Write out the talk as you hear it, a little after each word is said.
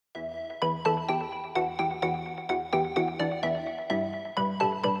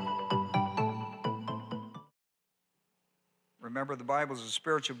Remember, the Bible is a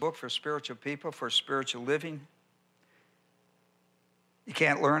spiritual book for spiritual people, for spiritual living. You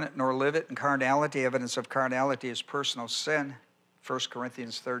can't learn it nor live it in carnality. Evidence of carnality is personal sin. 1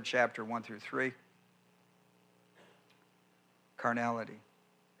 Corinthians 3rd chapter 1 through 3. Carnality.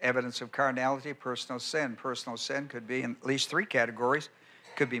 Evidence of carnality, personal sin. Personal sin could be in at least three categories.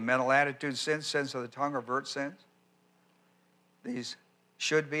 It could be mental attitude sins, sins of the tongue, overt sins. These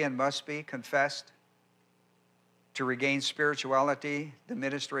should be and must be confessed to regain spirituality, the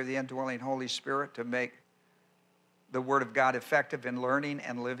ministry of the indwelling Holy Spirit, to make the Word of God effective in learning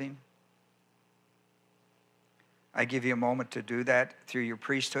and living. I give you a moment to do that through your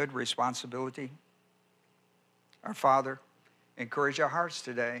priesthood responsibility. Our Father, encourage our hearts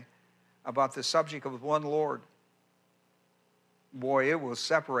today about the subject of one Lord. Boy, it will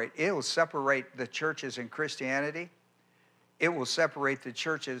separate the churches in Christianity. It will separate the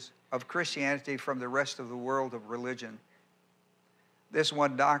churches of Christianity from the rest of the world of religion. This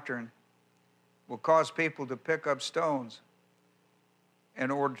one doctrine will cause people to pick up stones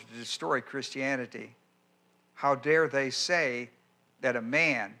in order to destroy Christianity. How dare they say that a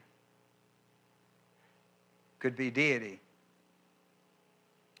man could be deity?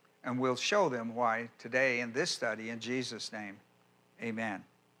 And we'll show them why today in this study, in Jesus' name. Amen.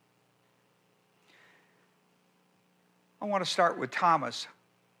 I want to start with Thomas.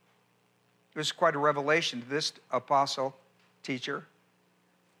 It was quite a revelation to this apostle, teacher,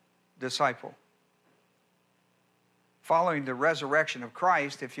 disciple. Following the resurrection of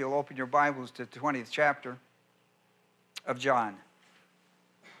Christ, if you'll open your Bibles to the 20th chapter of John.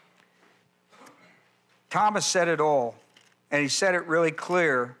 Thomas said it all, and he said it really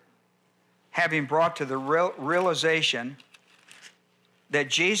clear, having brought to the realization that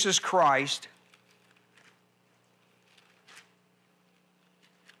Jesus Christ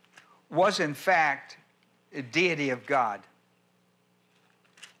was in fact a deity of God.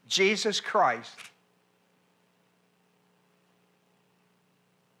 Jesus Christ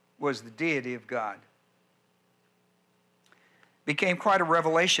was the deity of God. Became quite a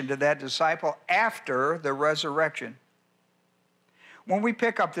revelation to that disciple after the resurrection. When we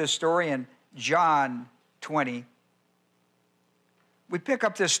pick up this story in John 20, we pick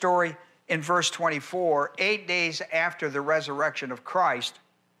up this story in verse 24, 8 days after the resurrection of Christ,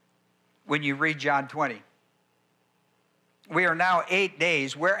 when you read John 20. We are now 8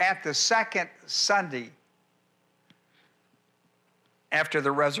 days. We're at the second Sunday after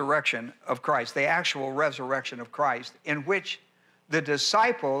the resurrection of Christ, the actual resurrection of Christ, in which the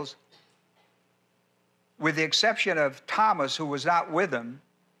disciples, with the exception of Thomas, who was not with them,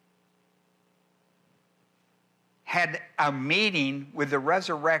 had a meeting with the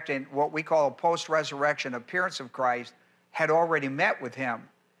resurrected, what we call a post-resurrection appearance of Christ, had already met with him,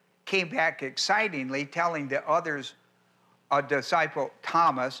 came back excitingly telling the others, a disciple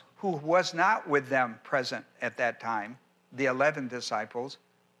Thomas, who was not with them present at that time, the 11 disciples,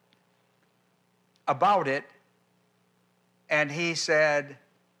 about it, and he said,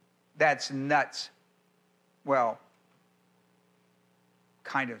 "That's nuts." Well,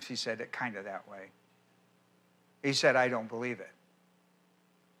 he said it kind of that way. He said, "I don't believe it."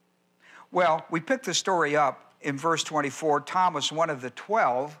 Well, we pick the story up in verse 24. Thomas, one of the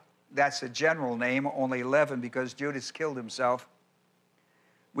 12, that's a general name, only 11 because Judas killed himself.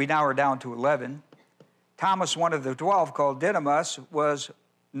 We now are down to 11. Thomas, one of the 12, called Didymus, was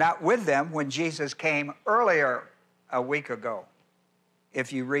not with them when Jesus came earlier a week ago,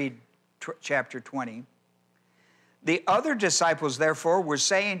 if you read chapter 20. The other disciples, therefore, were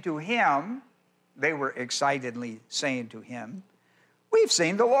saying to him, they were excitedly saying to him, "We've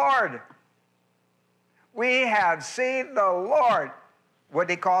seen the Lord. We have seen the Lord." What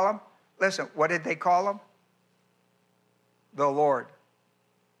did they call him? Listen, what did they call him? The Lord.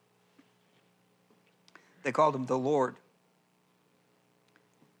 They called him the Lord.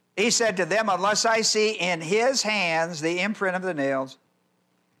 He said to them, "Unless I see in his hands the imprint of the nails,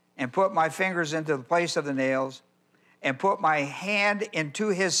 and put my fingers into the place of the nails, and put my hand into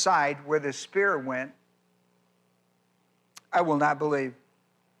his side where the spear went, I will not believe."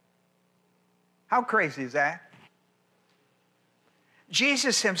 How crazy is that?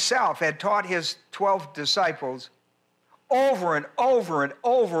 Jesus himself had taught his 12 disciples over and over and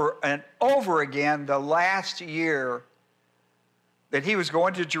over and over again the last year that he was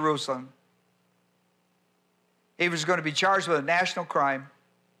going to Jerusalem. He was going to be charged with a national crime.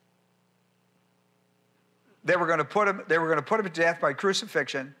 They were going to put him to death by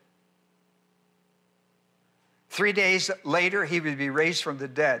crucifixion. 3 days later, he would be raised from the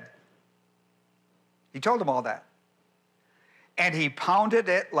dead. He told them all that. And he pounded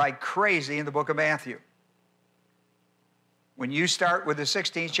it like crazy in the book of Matthew. When you start with the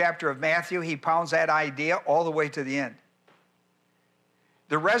 16th chapter of Matthew, he pounds that idea all the way to the end.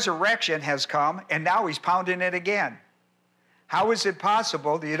 The resurrection has come, and now he's pounding it again. How is it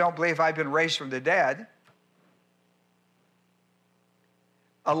possible that you don't believe I've been raised from the dead?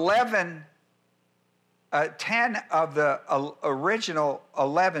 10 of the original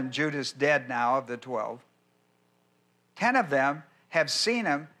 11, Judas dead now of the 12, 10 of them have seen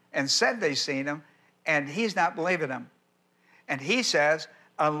him and said they've seen him, and he's not believing him. And he says,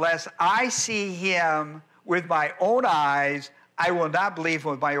 unless I see him with my own eyes, I will not believe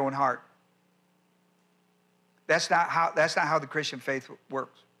with my own heart. That's not how the Christian faith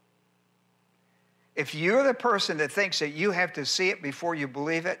works. If you're the person that thinks that you have to see it before you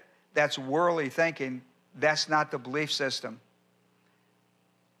believe it, that's worldly thinking. That's not the belief system.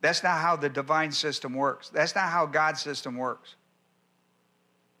 That's not how the divine system works. That's not how God's system works.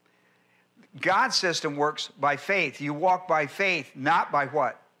 God's system works by faith. You walk by faith, not by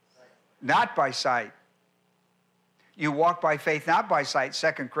what? Not by sight. You walk by faith, not by sight,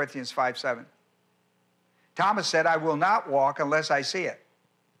 2 Corinthians 5:7. Thomas said, I will not walk unless I see it.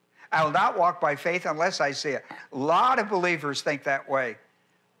 I will not walk by faith unless I see it. A lot of believers think that way.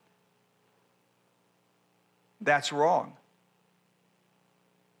 That's wrong.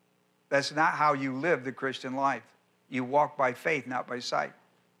 That's not how you live the Christian life. You walk by faith, not by sight.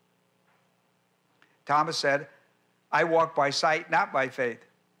 Thomas said, I walk by sight, not by faith.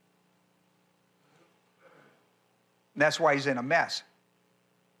 And that's why he's in a mess.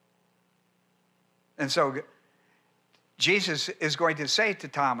 And so Jesus is going to say to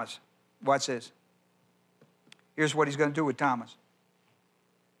Thomas, watch this. Here's what he's going to do with Thomas.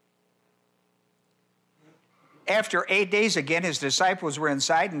 After 8 days again, his disciples were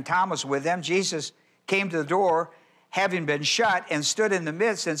inside and Thomas with them. Jesus came to the door, having been shut, and stood in the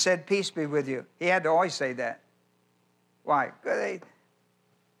midst and said, peace be with you. He had to always say that. Why? The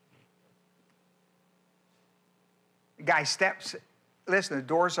guy steps, listen, the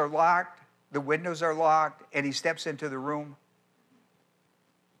doors are locked, the windows are locked, and he steps into the room.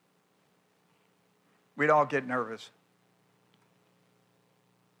 We'd all get nervous.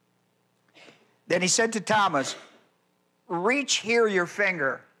 Then he said to Thomas, reach here your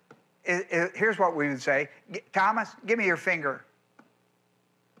finger. Here's what we would say. Thomas, give me your finger.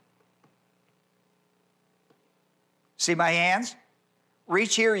 See my hands?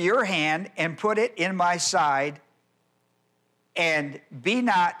 Reach here your hand and put it in my side, and be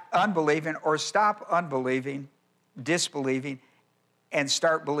not unbelieving, or stop unbelieving, disbelieving, and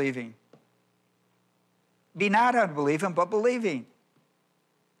start believing. Be not unbelieving, but believing.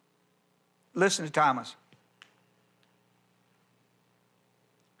 Listen to Thomas.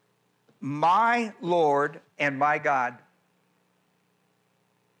 My Lord and my God.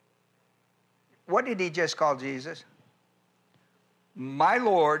 What did he just call Jesus? My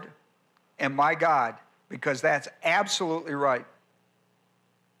Lord and my God, because that's absolutely right.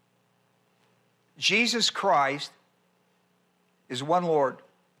 Jesus Christ is one Lord.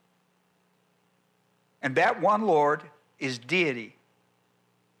 And that one Lord is deity.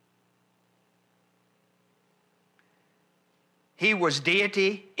 He was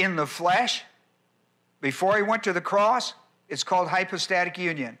deity in the flesh. Before he went to the cross, it's called hypostatic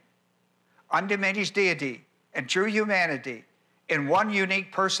union. Undiminished deity and true humanity in one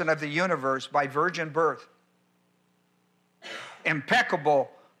unique person of the universe by virgin birth.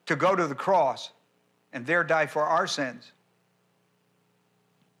 Impeccable to go to the cross and there die for our sins.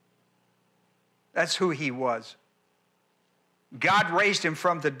 That's who he was. God raised him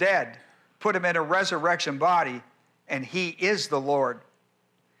from the dead, put him in a resurrection body, and he is the Lord.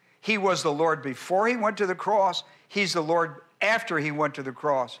 He was the Lord before he went to the cross. He's the Lord after he went to the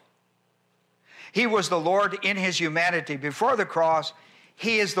cross. He was the Lord in his humanity before the cross.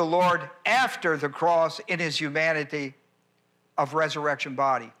 He is the Lord after the cross in his humanity of resurrection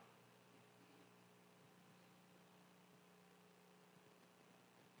body.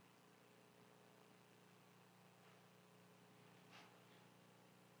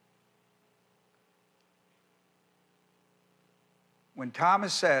 When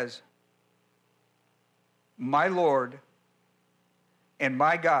Thomas says, my Lord and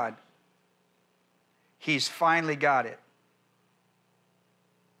my God, he's finally got it.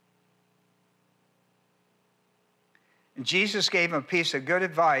 And Jesus gave him a piece of good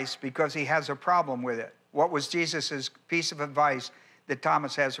advice because he has a problem with it. What was Jesus' piece of advice that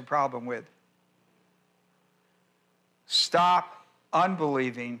Thomas has a problem with? Stop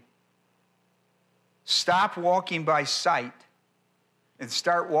unbelieving. Stop walking by sight. And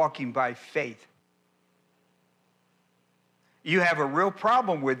start walking by faith. You have a real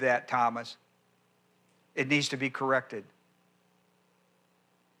problem with that, Thomas. It needs to be corrected.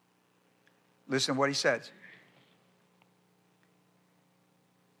 Listen to what he says.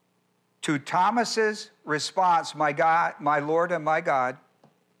 To Thomas's response, my God, my Lord and my God,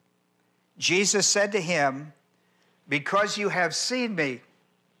 Jesus said to him, because you have seen me,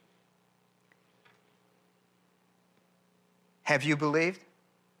 have you believed?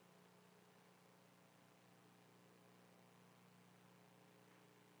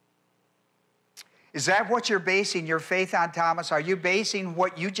 Is that what you're basing your faith on, Thomas? Are you basing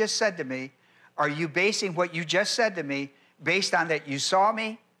what you just said to me? Are you basing what you just said to me based on that you saw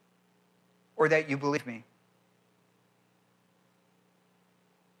me or that you believe me?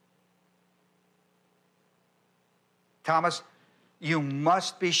 Thomas, you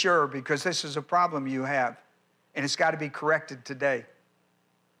must be sure, because this is a problem you have, and it's got to be corrected today.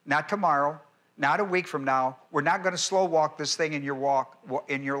 Not tomorrow, not a week from now. We're not going to slow walk this thing in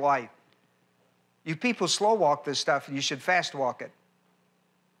your life. You people slow walk this stuff, and you should fast walk it.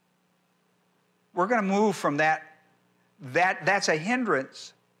 We're going to move from that. That's a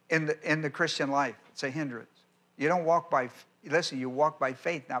hindrance in the Christian life. It's a hindrance. You don't walk by, listen, you walk by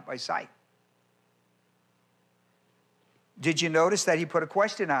faith, not by sight. Did you notice that he put a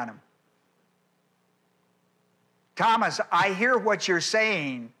question on him? Thomas, I hear what you're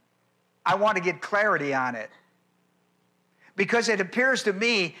saying. I want to get clarity on it. Because it appears to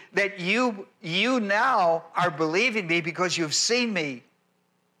me that you now are believing me because you've seen me.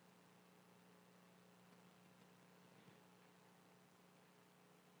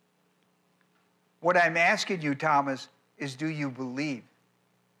 What I'm asking you, Thomas, is do you believe?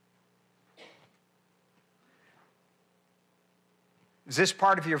 Is this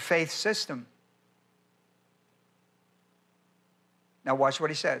part of your faith system? Now watch what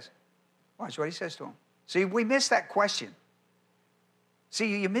he says. Watch what he says to him. See, we missed that question.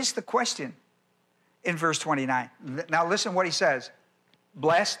 See, you missed the question in verse 29. Now listen what he says.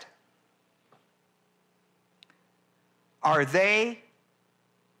 Blessed are they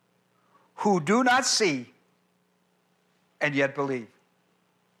who do not see and yet believe.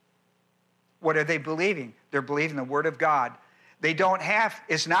 What are they believing? They're believing the Word of God. They don't have,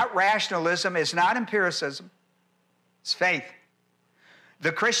 it's not rationalism, it's not empiricism, it's faith.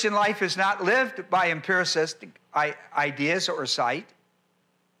 The Christian life is not lived by empiricistic ideas or sight,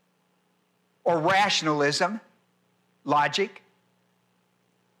 or rationalism, logic.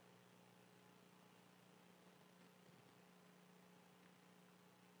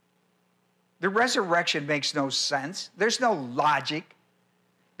 The resurrection makes no sense. There's no logic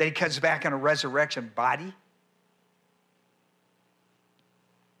that he comes back in a resurrection body.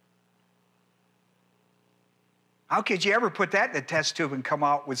 How could you ever put that in a test tube and come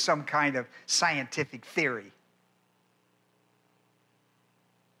out with some kind of scientific theory?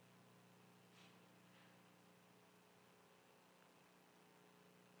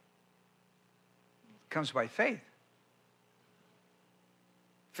 It comes by faith.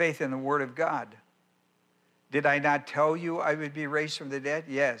 Faith in the Word of God. Did I not tell you I would be raised from the dead?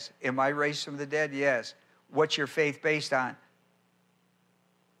 Yes. Am I raised from the dead? Yes. What's your faith based on?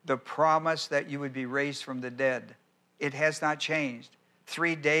 The promise that you would be raised from the dead. It has not changed.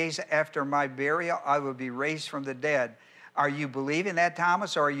 3 days after my burial, I will be raised from the dead. Are you believing that,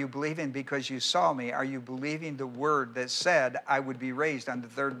 Thomas, or are you believing because you saw me? Are you believing the word that said I would be raised on the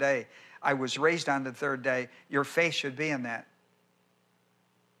third day? I was raised on the third day. Your faith should be in that.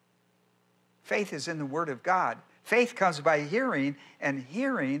 Faith is in the Word of God. Faith comes by hearing, and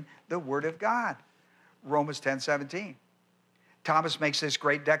hearing the Word of God. Romans 10:17. Thomas makes this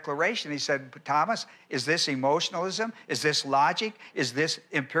great declaration. He said, Thomas, is this emotionalism? Is this logic? Is this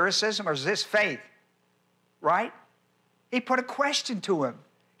empiricism? Or is this faith? Right? He put a question to him.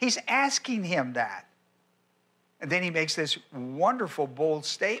 He's asking him that. And then he makes this wonderful, bold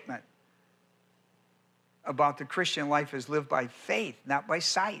statement about the Christian life is lived by faith, not by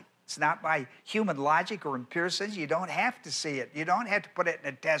sight. It's not by human logic or empiricism. You don't have to see it. You don't have to put it in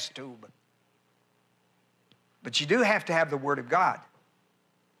a test tube. But you do have to have the Word of God.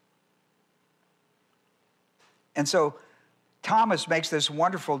 And so Thomas makes this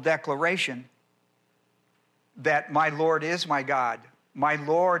wonderful declaration that my Lord is my God. My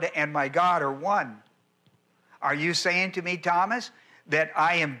Lord and my God are one. Are you saying to me, Thomas, that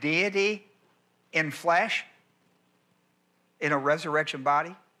I am deity in flesh, in a resurrection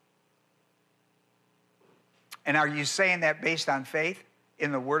body? And are you saying that based on faith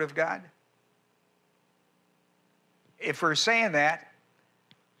in the Word of God? If we're saying that,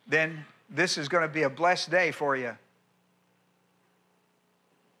 then this is going to be a blessed day for you.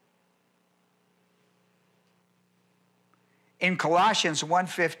 In Colossians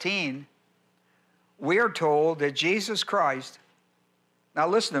 1:15, we are told that Jesus Christ, now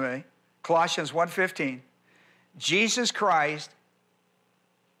listen to me, Colossians 1:15. Jesus Christ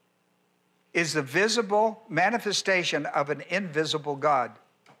is the visible manifestation of an invisible God.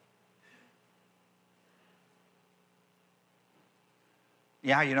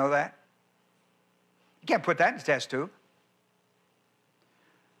 Yeah, you know that? You can't put that in a test tube.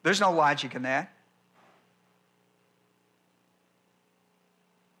 There's no logic in that.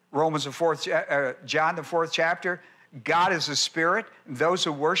 Romans the fourth, John the 4th chapter, God is a spirit, and those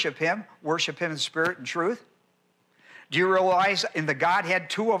who worship him in spirit and truth. Do you realize in the Godhead,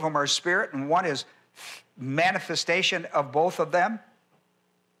 2 of them are spirit, and 1 is manifestation of both of them?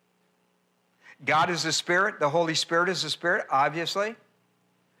 God is a spirit, the Holy Spirit is a spirit, obviously.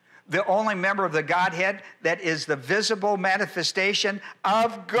 The only member of the Godhead that is the visible manifestation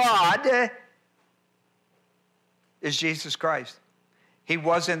of God is Jesus Christ. He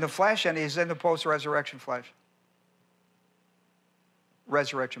was in the flesh, and he's in the post-resurrection flesh.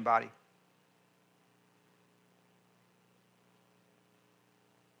 Resurrection body.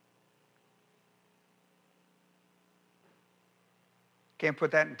 Can't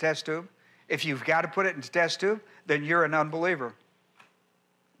put that in a test tube. If you've got to put it in a test tube, then you're an unbeliever.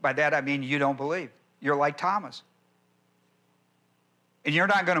 By that I mean you don't believe. You're like Thomas. And you're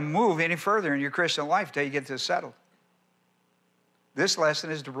not going to move any further in your Christian life until you get this settled. This lesson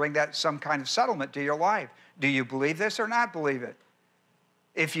is to bring that some kind of settlement to your life. Do you believe this or not believe it?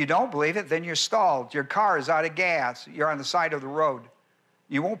 If you don't believe it, then you're stalled. Your car is out of gas. You're on the side of the road.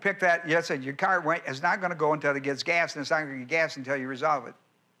 You won't pick that. Yes, your car is not going to go until it gets gas, and it's not going to get gas until you resolve it.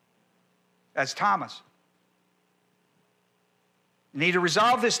 That's Thomas. You need to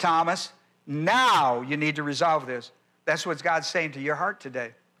resolve this, Thomas. Now you need to resolve this. That's what God's saying to your heart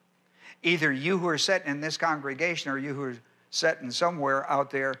today. Either you who are sitting in this congregation or you who are sitting somewhere out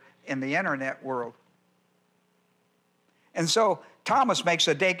there in the internet world. And so Thomas makes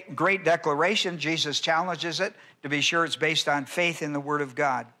a great declaration. Jesus challenges it to be sure it's based on faith in the Word of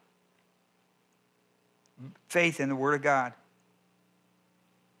God. Faith in the Word of God.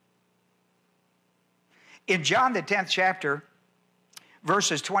 In John the 10th chapter,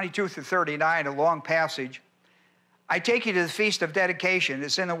 verses 22 through 39, a long passage, I take you to the Feast of Dedication.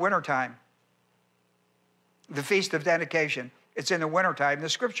 It's in the wintertime. The Feast of Dedication. It's in the wintertime. The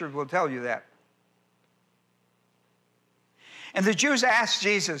Scriptures will tell you that. And the Jews asked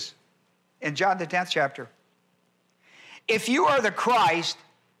Jesus in John the 10th chapter, if you are the Christ,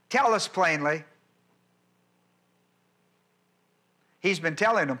 tell us plainly. He's been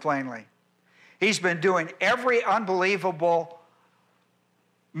telling them plainly. He's been doing every unbelievable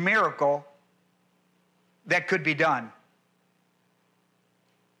miracle that could be done.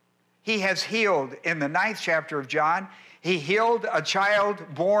 He has healed, in the 9th chapter of John, he healed a child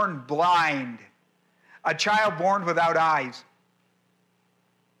born blind, a child born without eyes.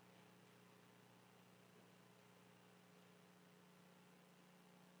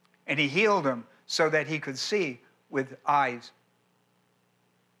 And he healed him so that he could see with eyes.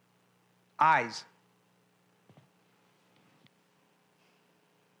 Eyes.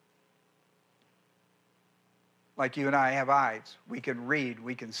 Like you and I have eyes. We can read,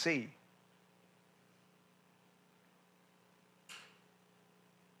 we can see.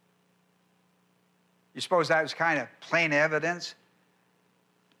 You suppose that was kind of plain evidence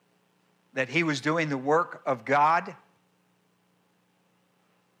that he was doing the work of God?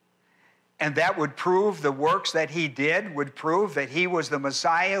 And that would prove the works that he did, would prove that he was the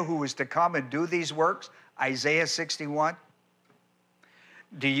Messiah who was to come and do these works? Isaiah 61.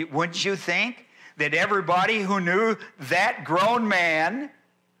 Wouldn't you think that everybody who knew that grown man,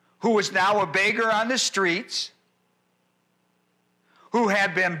 who was now a beggar on the streets, who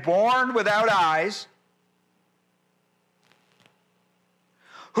had been born without eyes,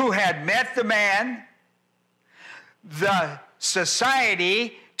 who had met the man, the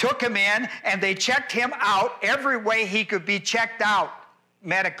society took him in and they checked him out every way he could be checked out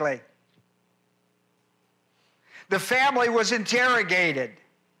medically. The family was interrogated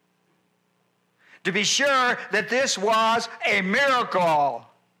to be sure that this was a miracle.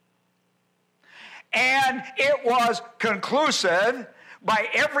 And it was conclusive by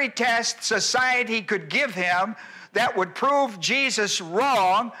every test society could give him that would prove Jesus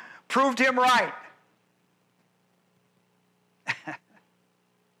wrong, proved him right.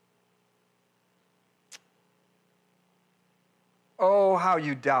 Oh, how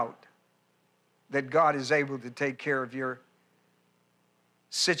you doubt that God is able to take care of your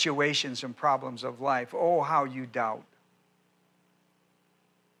situations and problems of life. Oh, how you doubt.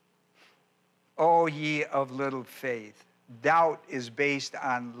 Oh, ye of little faith. Doubt is based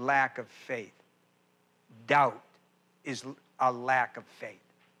on lack of faith. Doubt is a lack of faith.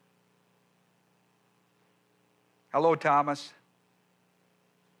 Hello, Thomas.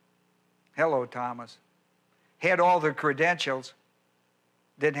 Hello, Thomas. Had all the credentials,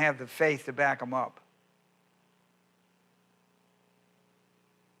 didn't have the faith to back them up.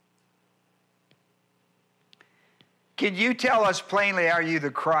 Can you tell us plainly, are you the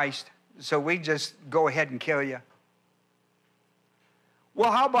Christ? So we just go ahead and kill you.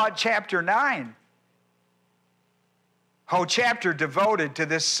 Well, how about chapter 9? Whole chapter devoted to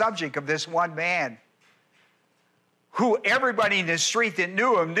this subject of this one man, who everybody in the street that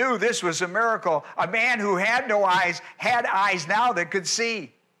knew him knew this was a miracle. A man who had no eyes had eyes now that could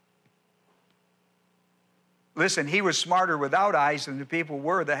see. Listen, he was smarter without eyes than the people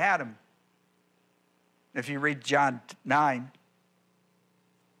were that had him. If you read John 9.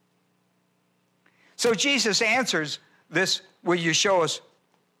 So Jesus answers this, will you show us?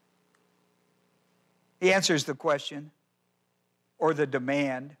 He answers the question or the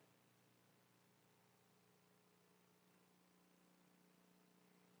demand.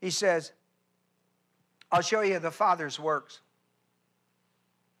 He says, I'll show you the Father's works.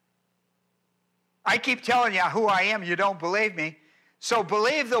 I keep telling you who I am, you don't believe me. So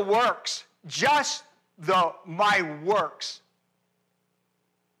believe the works, just my works.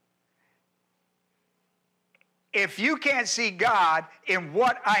 If you can't see God in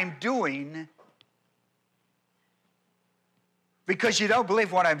what I'm doing, because you don't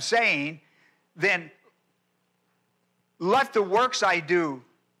believe what I'm saying, then let the works I do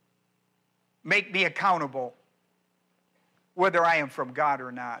make me accountable, whether I am from God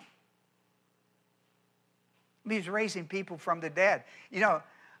or not. He's raising people from the dead. You know,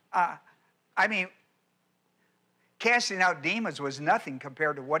 casting out demons was nothing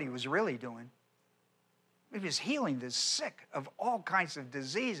compared to what he was really doing. He was healing the sick of all kinds of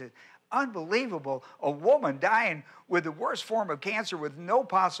diseases. Unbelievable. A woman dying with the worst form of cancer with no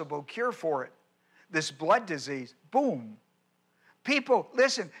possible cure for it. This blood disease. Boom. People,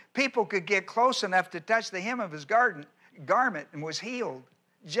 listen, people could get close enough to touch the hem of his garment and was healed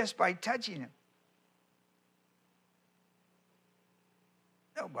just by touching him.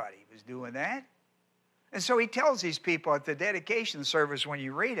 Nobody was doing that. And so he tells these people at the dedication service, when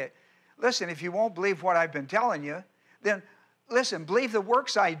you read it, listen, if you won't believe what I've been telling you, then listen, believe the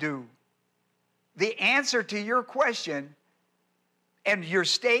works I do. The answer to your question and your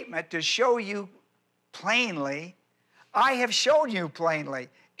statement to show you plainly, I have shown you plainly.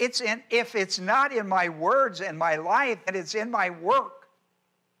 If it's not in my words and my life, then it's in my work.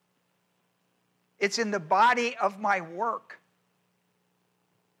 It's in the body of my work.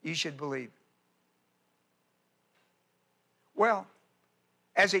 You should believe. Well,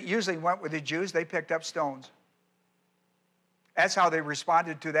 as it usually went with the Jews, they picked up stones. That's how they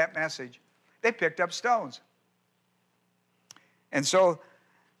responded to that message. They picked up stones. And so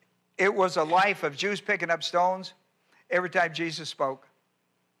it was a life of Jews picking up stones every time Jesus spoke.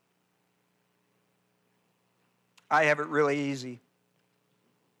 I have it really easy.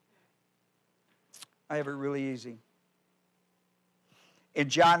 I have it really easy. In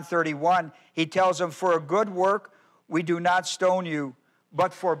John 31, he tells them, for a good work we do not stone you,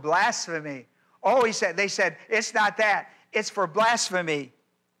 but for blasphemy. Oh, they said, it's not that. It's for blasphemy.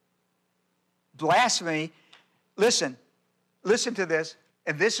 Blasphemy. Listen to this.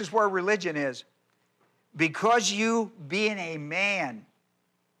 And this is where religion is. Because you, being a man,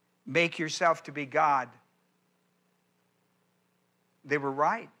 make yourself to be God. They were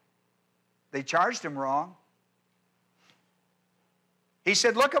right. They charged him wrong. He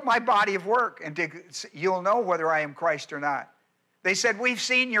said, look at my body of work, and you'll know whether I am Christ or not. They said, we've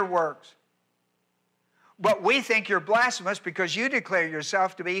seen your works. But we think you're blasphemous because you declare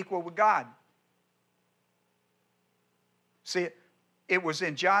yourself to be equal with God. See, it was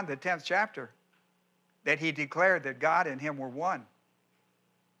in John, the 10th chapter, that he declared that God and him were one.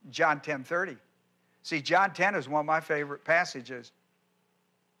 John 10:30. See, John 10 is one of my favorite passages.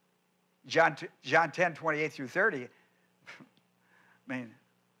 John 10:28 through 30. Man,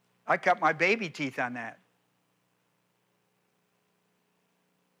 I cut my baby teeth on that.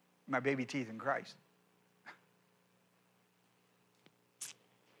 My baby teeth in Christ.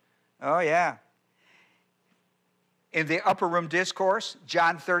 Oh, yeah. In the upper room discourse,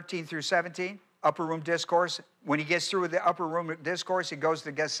 John 13 through 17, upper room discourse, when he gets through with the upper room discourse, he goes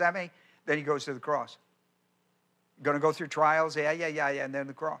to Gethsemane, then he goes to the cross. Going to go through trials, yeah, and then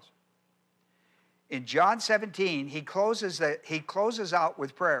the cross. In John 17, he closes out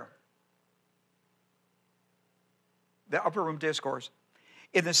with prayer. The upper room discourse.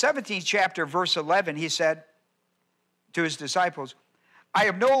 In the 17th chapter, verse 11, he said to his disciples, I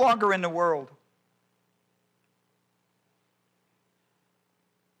am no longer in the world,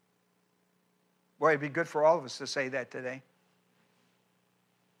 Boy, it'd be good for all of us to say that today.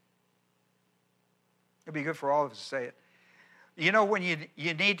 It'd be good for all of us to say it. You know when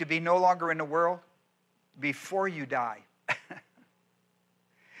you need to be no longer in the world? Before you die.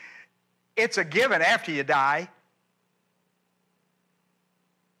 It's a given after you die.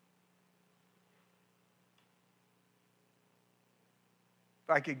 If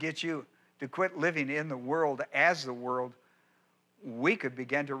I could get you to quit living in the world as the world, we could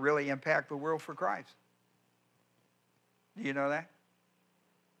begin to really impact the world for Christ. Do you know that?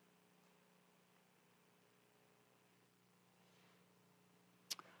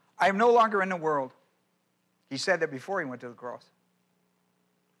 I am no longer in the world. He said that before he went to the cross.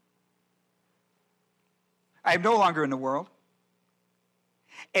 I am no longer in the world.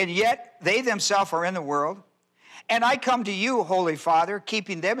 And yet they themselves are in the world. And I come to you, Holy Father,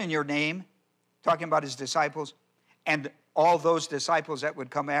 keeping them in your name, talking about his disciples, and all those disciples that would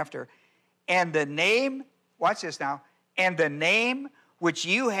come after. And the name, watch this now, and the name which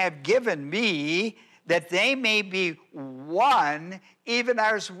you have given me, that they may be one, even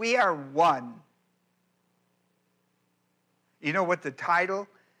as we are one. You know what the title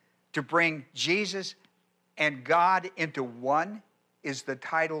to bring Jesus and God into one is? The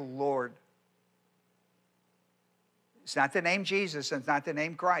title Lord. It's not the name Jesus, and it's not the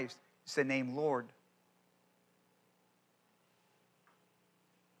name Christ. It's the name Lord.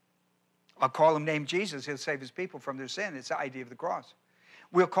 I'll call him name Jesus. He'll save his people from their sin. It's the idea of the cross.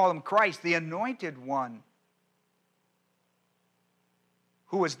 We'll call him Christ, the anointed one,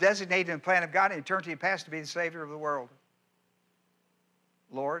 who was designated in the plan of God in eternity past to be the Savior of the world.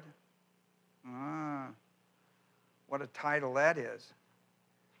 Lord. What a title that is.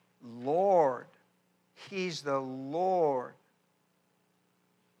 Lord. He's the Lord.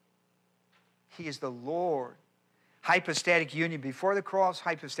 He is the Lord. Hypostatic union before the cross,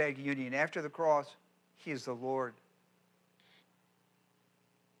 hypostatic union after the cross. He is the Lord.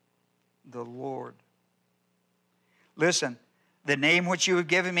 The Lord. Listen, the name which you have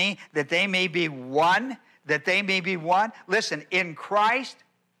given me, that they may be one, that they may be one. Listen, in Christ,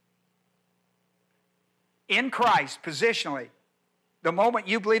 positionally, the moment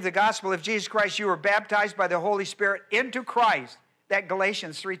you believe the gospel of Jesus Christ, you were baptized by the Holy Spirit into Christ. That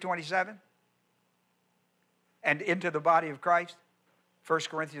Galatians 3:27. And into the body of Christ. 1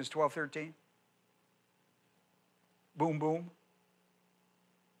 Corinthians 12:13. Boom, boom.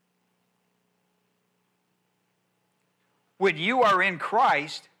 When you are in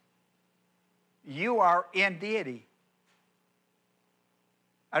Christ, you are in deity.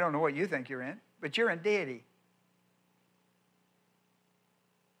 I don't know what you think you're in, but you're in deity.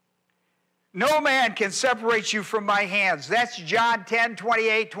 No man can separate you from my hands. That's John 10,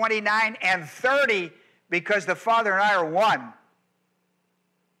 28, 29, and 30, because the Father and I are one.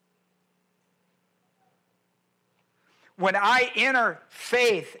 When I enter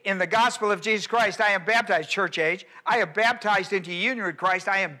faith in the gospel of Jesus Christ, I am baptized, church age. I am baptized into union with Christ.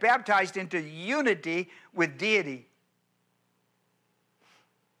 I am baptized into unity with deity.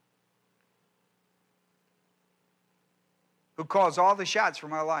 Who calls all the shots for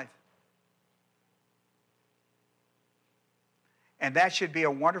my life. And that should be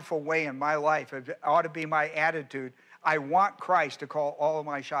a wonderful way in my life. It ought to be my attitude. I want Christ to call all of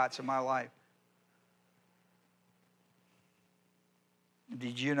my shots in my life.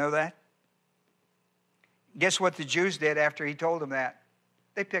 Did you know that? Guess what the Jews did after he told them that?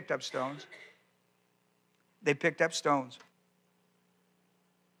 They picked up stones. They picked up stones.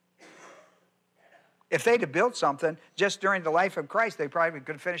 If they'd have built something just during the life of Christ, they probably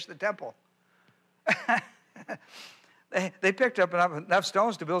could have finished the temple. They picked up enough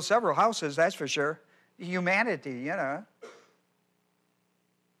stones to build several houses, that's for sure. Humanity, you know.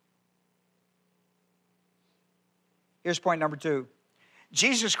 Here's point number 2.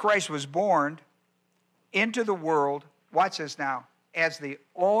 Jesus Christ was born into the world, watch this now, as the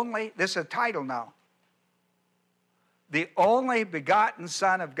only, this is a title now, the only begotten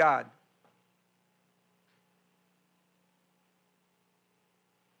Son of God.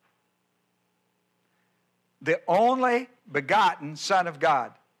 The only begotten Son of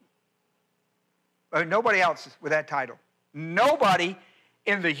God. Nobody else with that title. Nobody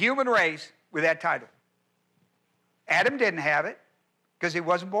in the human race with that title. Adam didn't have it because he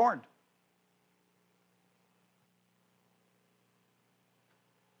wasn't born.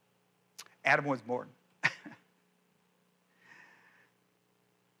 Adam was born.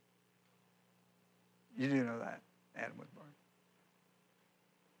 You do know that. Adam was born.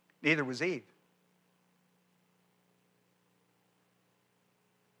 Neither was Eve.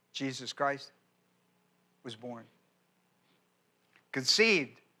 Jesus Christ was born.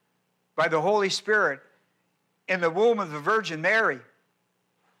 Conceived by the Holy Spirit in the womb of the Virgin Mary.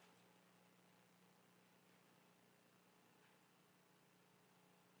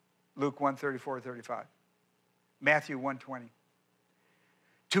 Luke 1:34-35. Matthew 1:20.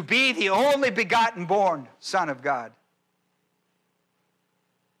 To be the only begotten born Son of God.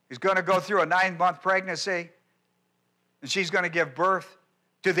 He's going to go through a 9-month pregnancy, and she's going to give birth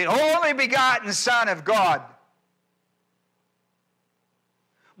to the only begotten Son of God.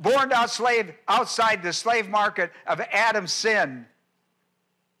 Born outside the slave market of Adam's sin.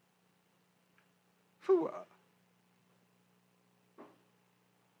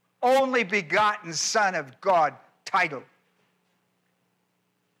 Only begotten Son of God title.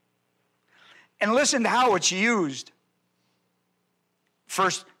 And listen to how it's used.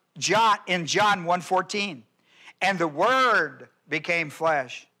 First, in John 1:14. And the Word became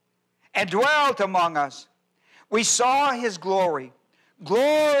flesh and dwelt among us. We saw his glory.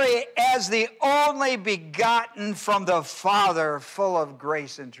 Glory as the only begotten from the Father, full of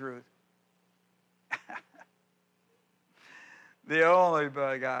grace and truth. The only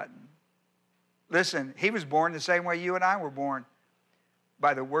begotten. Listen, he was born the same way you and I were born.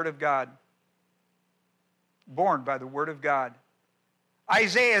 By the Word of God. Born by the Word of God.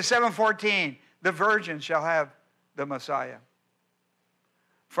 Isaiah 7:14, the virgin shall have the Messiah.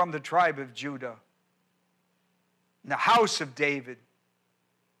 From the tribe of Judah. In the house of David.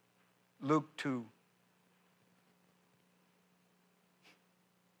 Luke 2.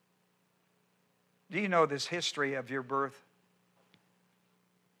 Do you know this history of your birth?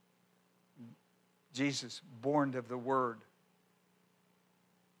 Jesus, born of the Word.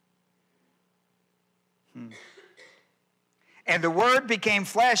 And the Word became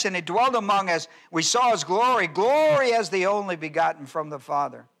flesh, and it dwelt among us. We saw his glory, glory as the only begotten from the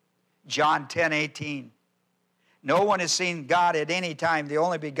Father. John 10:18. No one has seen God at any time, the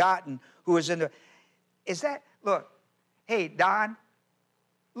only begotten who is in the... Is that... Look. Hey, Don,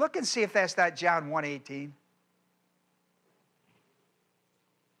 look and see if that's not John 1:18.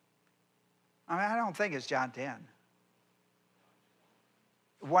 I don't think it's John 10.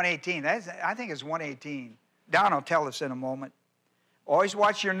 1:18. I think it's 1:18. Don will tell us in a moment. Always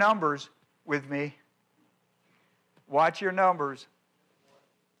watch your numbers with me. Watch your numbers.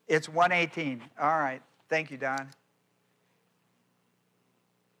 It's 1:18. All right. Thank you, Don.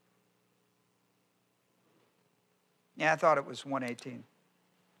 Yeah, I thought it was 1:18.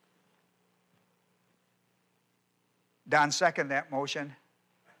 Don, second that motion.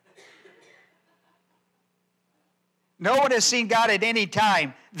 No one has seen God at any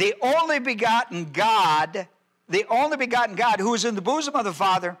time. The only begotten God who is in the bosom of the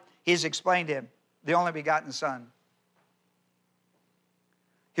Father, he's explained him. The only begotten Son.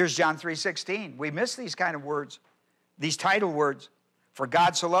 Here's John 3:16. We miss these kind of words, these title words. For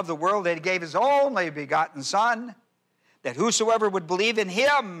God so loved the world that he gave his only begotten Son, that whosoever would believe in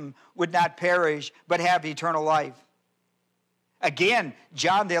him would not perish, but have eternal life. Again,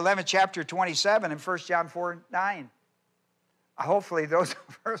 John the 11th chapter 27 and 1 John 4:9. Hopefully those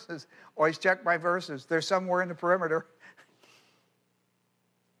verses, always check my verses. They're somewhere in the perimeter.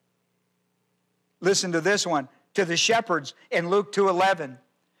 Listen to this one. To the shepherds in Luke 2:11.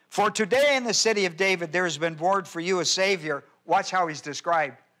 For today in the city of David there has been born for you a Savior. Watch how he's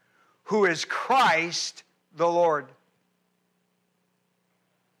described. Who is Christ the Lord.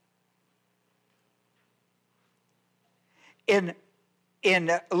 In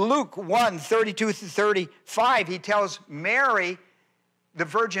Luke 1:32-35, he tells Mary, the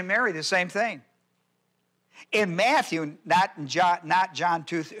Virgin Mary, the same thing. In Matthew, not John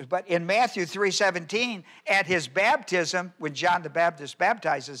 2, but in Matthew 3:17, at his baptism, when John the Baptist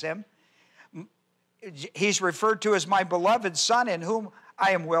baptizes him, he's referred to as my beloved Son in whom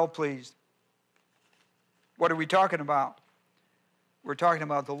I am well pleased. What are we talking about? We're talking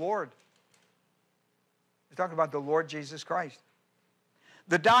about the Lord. We're talking about the Lord Jesus Christ.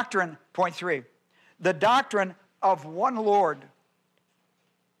 The doctrine, point 3, the doctrine of one Lord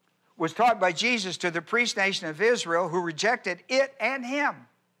was taught by Jesus to the priest nation of Israel who rejected it and him.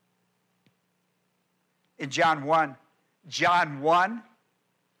 In John 1,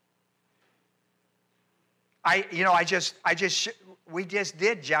 we just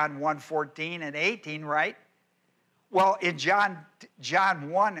did John 1:14 and 18, right? Well, in John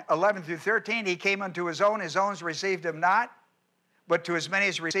 1:11-13, he came unto his own received him not. But to as many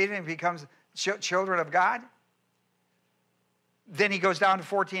as received him, he becomes children of God. Then he goes down to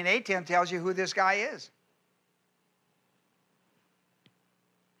 14:18 and tells you who this guy is.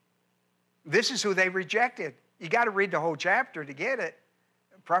 This is who they rejected. You got to read the whole chapter to get it,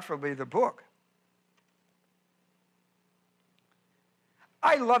 preferably the book.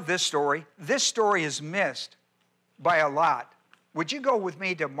 I love this story. This story is missed by a lot. Would you go with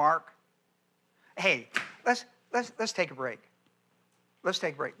me to Mark? Hey, let's take a break. Let's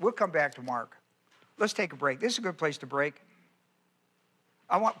take a break. We'll come back to Mark. Let's take a break. This is a good place to break.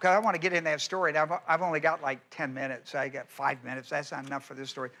 Because I want to get in that story. And I've only got like 10 minutes. I got 5 minutes. That's not enough for this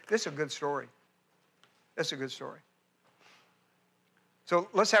story. This is a good story. This is a good story. So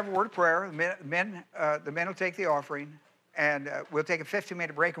let's have a word of prayer. The men will take the offering. And we'll take a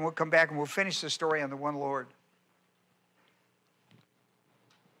 15-minute break. And we'll come back and we'll finish the story on the one Lord.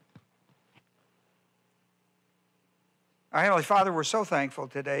 Our Heavenly Father, we're so thankful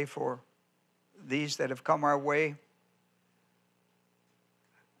today for these that have come our way.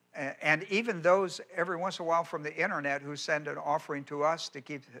 And even those every once in a while from the internet who send an offering to us to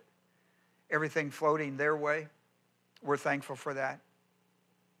keep everything floating their way. We're thankful for that.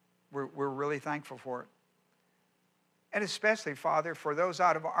 We're really thankful for it. And especially, Father, for those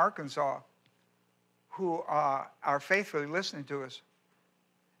out of Arkansas who are faithfully listening to us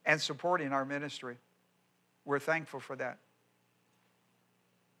and supporting our ministry. We're thankful for that.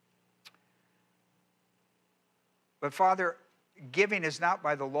 But Father, giving is not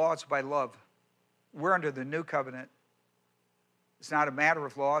by the law, it's by love. We're under the new covenant. It's not a matter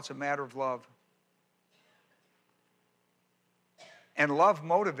of law, it's a matter of love. And love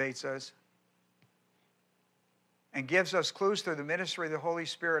motivates us and gives us clues through the ministry of the Holy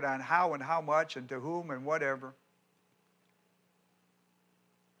Spirit on how and how much and to whom and whatever.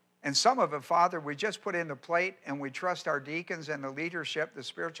 And some of it, Father, we just put in the plate and we trust our deacons and the leadership, the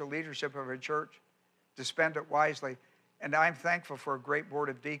spiritual leadership of our church, to spend it wisely. And I'm thankful for a great board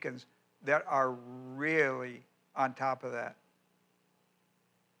of deacons that are really on top of that.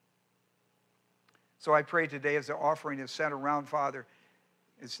 So I pray today as the offering is sent around, Father,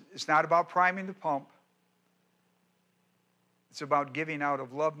 it's not about priming the pump. It's about giving out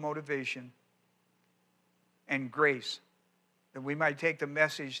of love, motivation, and grace, that we might take the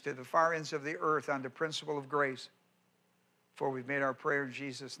message to the far ends of the earth on the principle of grace. For we've made our prayer in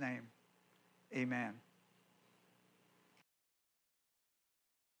Jesus' name. Amen.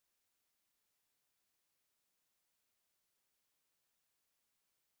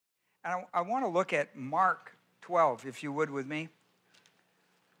 And I want to look at Mark 12, if you would, with me.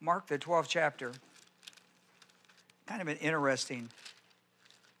 Mark, the 12th chapter. Kind of an interesting,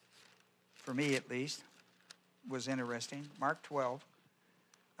 for me at least, was interesting. Mark 12,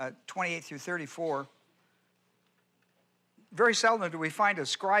 28 through 34. Very seldom do we find a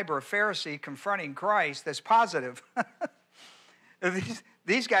scribe or a Pharisee confronting Christ that's positive.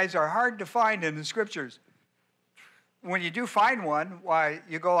 These guys are hard to find in the scriptures. When you do find one, why,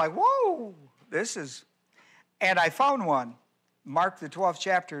 you go like, whoa, this is... And I found one, Mark the 12th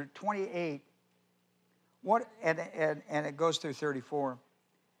chapter, 28, and it goes through 34.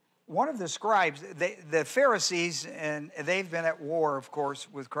 One of the scribes, the Pharisees, and they've been at war, of course,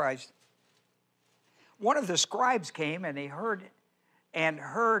 with Christ. One of the scribes came and he heard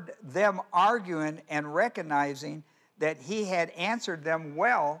them arguing and recognizing that he had answered them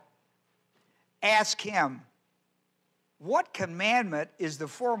well. Ask him, what commandment is the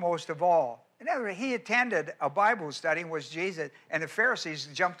foremost of all? In other words, he attended a Bible study with Jesus, and the Pharisees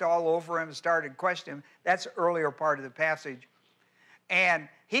jumped all over him and started questioning him. That's the earlier part of the passage. And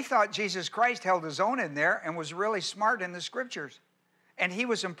he thought Jesus Christ held his own in there and was really smart in the scriptures. And he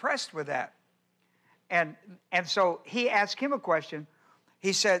was impressed with that. And so he asked him a question.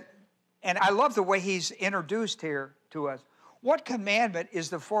 He said, and I love the way he's introduced here to us. What commandment is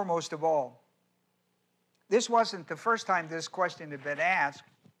the foremost of all? This wasn't the first time this question had been asked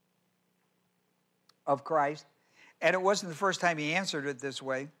of Christ, and it wasn't the first time he answered it this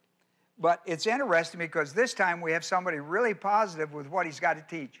way. But it's interesting because this time we have somebody really positive with what he's got to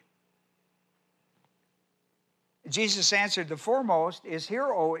teach. Jesus answered, the foremost is, hear,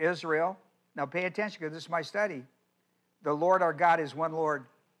 O Israel. Now pay attention because this is my study. The Lord our God is one Lord.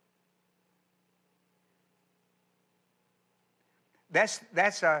 That's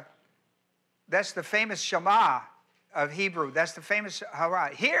the famous Shema of Hebrew. That's the famous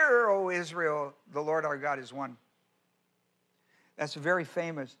Hara. Hear, O Israel, the Lord our God is one. That's very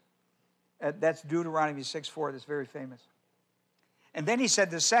famous. That's Deuteronomy 6:4. That's very famous. And then he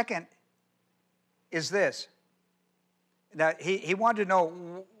said the second is this. Now, he wanted to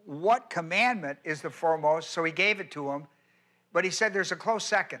know what commandment is the foremost, so he gave it to him. But he said there's a close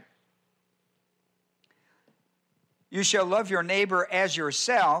second. You shall love your neighbor as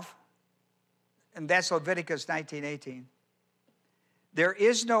yourself. And that's Leviticus 19:18. There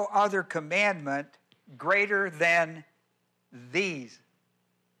is no other commandment greater than these.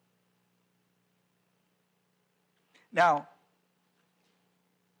 Now,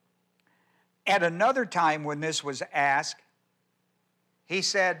 At another time when this was asked, he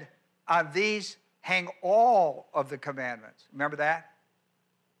said, on these hang all of the commandments. Remember that?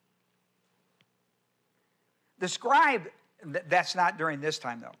 The scribe, that's not during this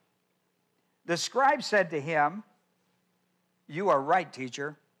time though. The scribe said to him, you are right,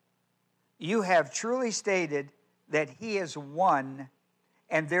 teacher. You have truly stated that he is one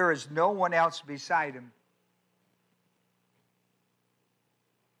and there is no one else beside him.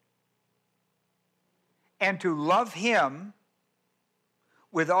 And to love him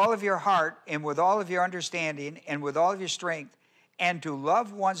with all of your heart and with all of your understanding and with all of your strength, and to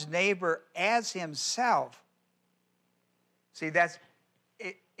love one's neighbor as himself. See, that's,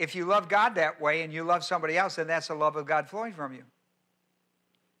 if you love God that way and you love somebody else, then that's the love of God flowing from you.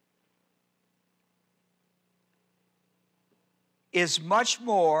 Is much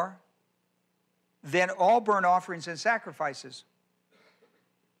more than all burnt offerings and sacrifices.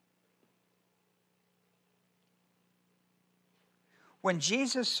 When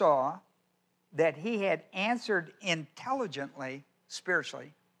Jesus saw that he had answered intelligently,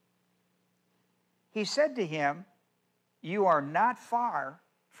 spiritually, he said to him, you are not far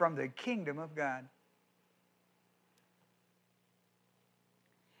from the kingdom of God.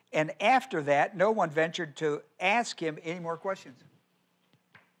 And after that, no one ventured to ask him any more questions.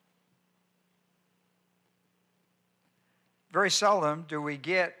 Very seldom do we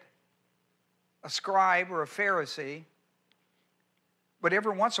get a scribe or a Pharisee, but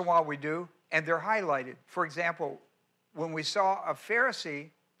every once in a while we do, and they're highlighted. For example, when we saw a Pharisee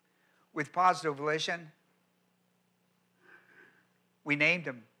with positive volition, we named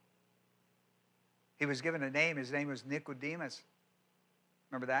him. He was given a name. His name was Nicodemus.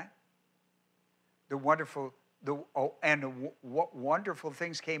 Remember that? What wonderful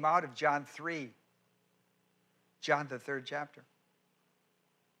things came out of John 3. John, the 3rd chapter.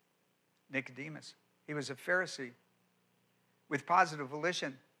 Nicodemus. He was a Pharisee with positive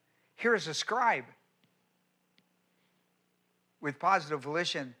volition. Here is a scribe with positive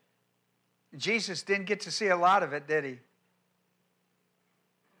volition. Jesus didn't get to see a lot of it, did he?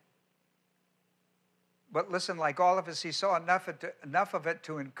 But listen, like all of us, he saw enough of it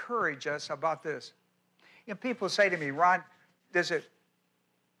to encourage us about this. You know, people say to me, Ron, does it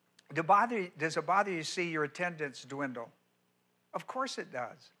bother you to see your attendance dwindle? Of course it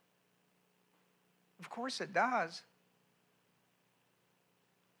does. Of course it does.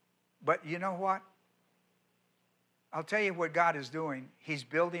 But you know what? I'll tell you what God is doing. He's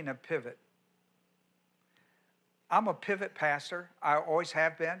building a pivot. I'm a pivot pastor. I always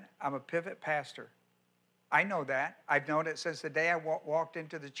have been. I'm a pivot pastor. I know that. I've known it since the day I walked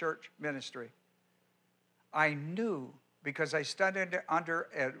into the church ministry. I knew, because I studied under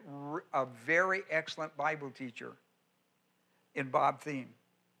a very excellent Bible teacher in Bob Thien,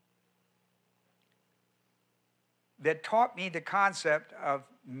 that taught me the concept of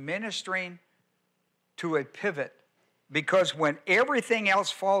ministering to a pivot. Because when everything else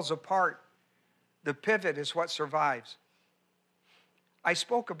falls apart, the pivot is what survives. I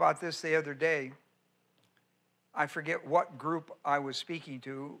spoke about this the other day. I forget what group I was speaking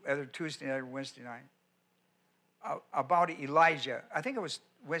to, either Tuesday night or Wednesday night, about Elijah. I think it was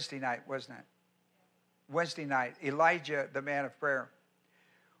Wednesday night, wasn't it? Wednesday night, Elijah, the man of prayer,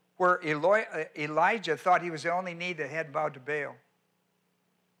 where Elijah thought he was the only need that hadn't bowed to Baal.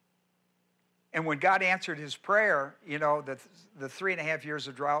 And when God answered his prayer, you know, the 3.5 years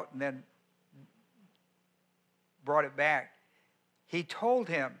of drought and then brought it back, he told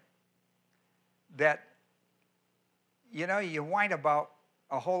him that, you know, you whine about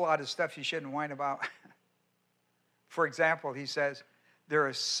a whole lot of stuff you shouldn't whine about. For example, he says, there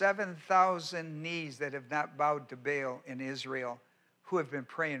are 7,000 knees that have not bowed to Baal in Israel who have been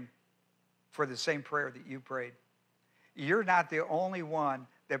praying for the same prayer that you prayed. You're not the only one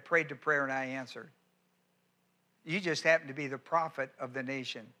that prayed the prayer and I answered. You just happen to be the prophet of the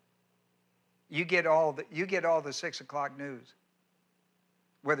nation. You get all the 6 o'clock news,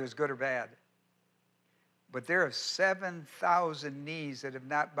 whether it's good or bad. But there are 7,000 knees that have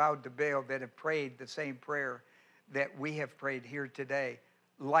not bowed to Baal that have prayed the same prayer that we have prayed here today,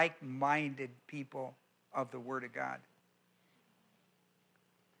 like-minded people of the Word of God.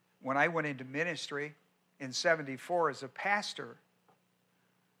 When I went into ministry in 74 as a pastor,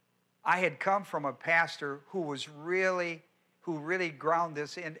 I had come from a pastor who really ground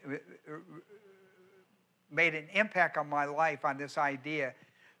this in, made an impact on my life on this idea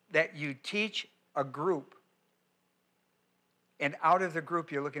that you teach a group, and out of the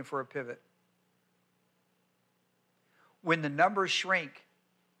group you're looking for a pivot. When the numbers shrink,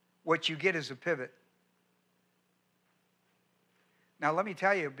 what you get is a pivot. Now, let me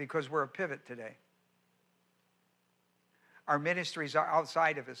tell you, because we're a pivot today. Our ministries are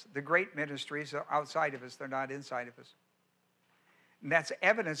outside of us. The great ministries are outside of us. They're not inside of us. And that's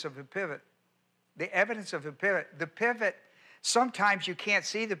evidence of a pivot. The evidence of a pivot. The pivot, sometimes you can't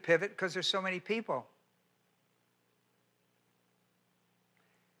see the pivot because there's so many people.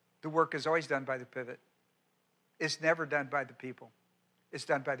 The work is always done by the pivot. It's never done by the people. It's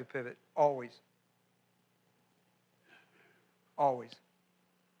done by the pivot, always. Always.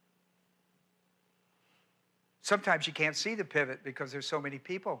 Sometimes you can't see the pivot because there's so many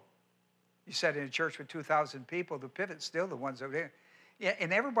people. You said in a church with 2,000 people, the pivot's still the ones over there. Yeah,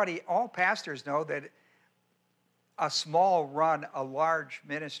 and everybody, all pastors know that a small run a large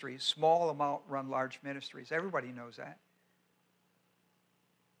ministry, small amount run large ministries. Everybody knows that.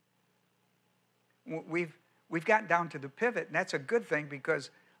 We've gotten down to the pivot, and that's a good thing because,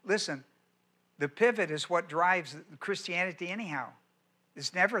 listen, the pivot is what drives Christianity anyhow.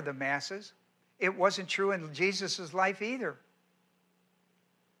 It's never the masses. It wasn't true in Jesus' life either.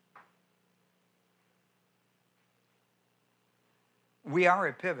 We are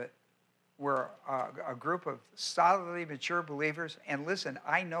a pivot. We're a group of solidly mature believers. And listen,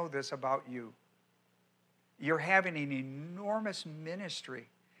 I know this about you. You're having an enormous ministry.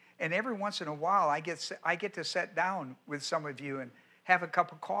 And every once in a while, I get to sit down with some of you and have a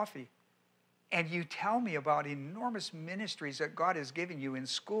cup of coffee. And you tell me about enormous ministries that God has given you in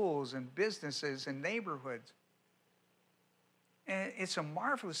schools and businesses and neighborhoods. And it's a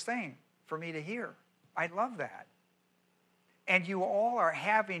marvelous thing for me to hear. I love that. And you all are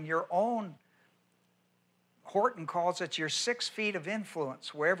having your own, Horton calls it your 6 feet of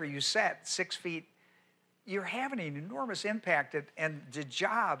influence, wherever you set, 6 feet. You're having an enormous impact and the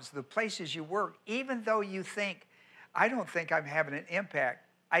jobs, the places you work, even though you think, I don't think I'm having an impact.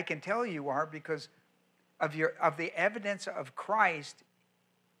 I can tell you are because of the evidence of Christ.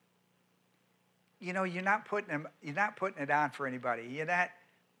 You know, you're not putting it on for anybody.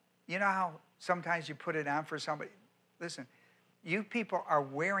 You know how sometimes you put it on for somebody? Listen, you people are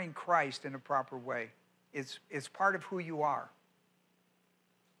wearing Christ in a proper way. It's part of who you are.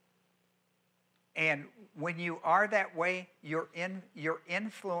 And when you are that way, your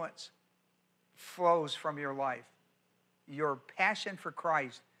influence flows from your life. Your passion for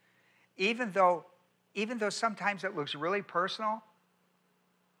Christ, even though sometimes it looks really personal,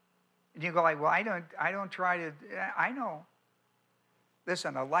 and you go like, well, I don't try to, I know.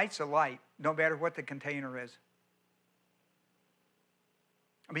 Listen, a light's a light, no matter what the container is.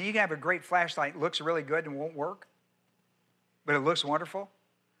 I mean, you can have a great flashlight, looks really good and won't work, but it looks wonderful.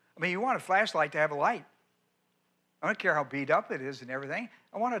 I mean, you want a flashlight to have a light. I don't care how beat up it is and everything.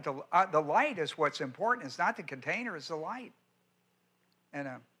 I want it to, the light is what's important. It's not the container, it's the light. And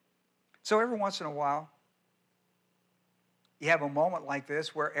so every once in a while, you have a moment like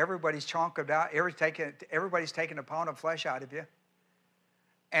this where everybody's chonking out, everybody's taking a pound of flesh out of you.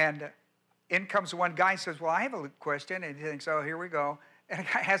 And in comes one guy and says, well, I have a question. And he thinks, oh, here we go. And a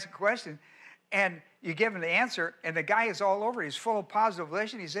guy has a question. And you give him the answer, and the guy is all over. He's full of positive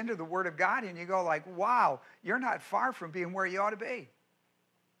volition. He's into the Word of God, and you go like, wow, you're not far from being where you ought to be.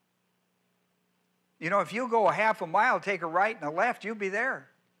 You know, if you go a half a mile, take a right and a left, you'll be there.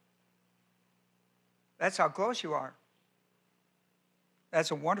 That's how close you are.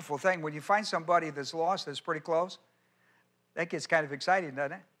 That's a wonderful thing. When you find somebody that's lost that's pretty close, that gets kind of exciting,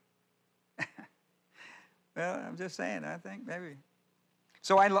 doesn't it? Well, I'm just saying, I think maybe.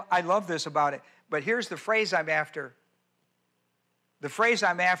 So I love this about it. But here's the phrase I'm after. The phrase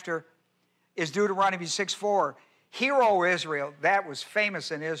I'm after is Deuteronomy 6:4. Hear, O Israel. That was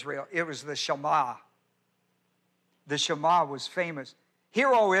famous in Israel. It was the Shema. The Shema was famous.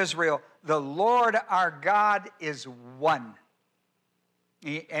 Hear, O Israel, the Lord our God is one.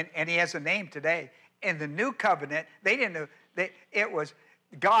 And he has a name today. In the new covenant, they didn't know. It was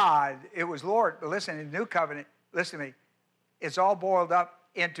God. It was Lord. But listen, in the new covenant, listen to me. It's all boiled up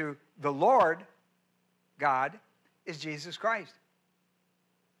into the Lord, God, is Jesus Christ.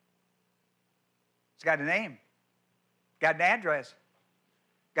 It's got a name, got an address,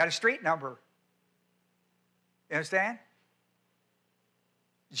 got a street number. You understand?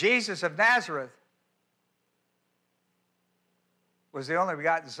 Jesus of Nazareth was the only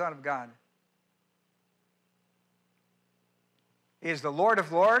begotten Son of God. He is the Lord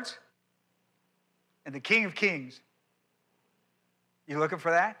of lords and the King of kings. You looking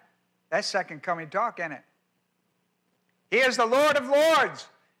for that? That's second coming talk, isn't it? He is the Lord of lords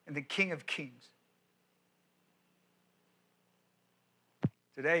and the King of kings.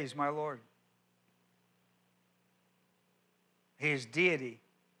 Today he's my Lord. He is deity.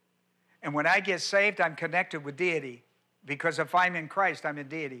 And when I get saved, I'm connected with deity. Because if I'm in Christ, I'm in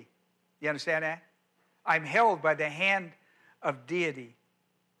deity. You understand that? I'm held by the hand of deity.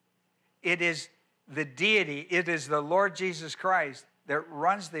 It is the deity, it is the Lord Jesus Christ that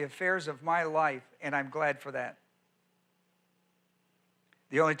runs the affairs of my life, and I'm glad for that.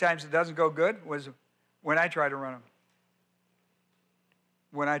 The only times it doesn't go good was when I try to run them.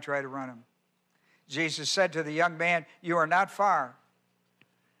 When I try to run them. Jesus said to the young man, you are not far.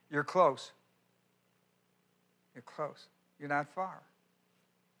 You're close. You're close. You're not far.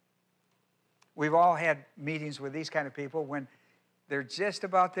 We've all had meetings with these kind of people when they're just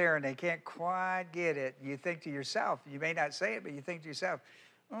about there and they can't quite get it. You think to yourself, you may not say it, but you think to yourself,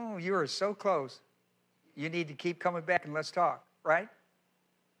 oh, you are so close. You need to keep coming back and let's talk, right?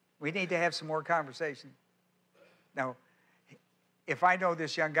 We need to have some more conversation. Now, if I know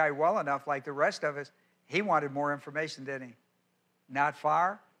this young guy well enough, like the rest of us, he wanted more information, didn't he? Not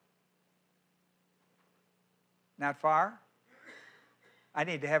far? Not far? I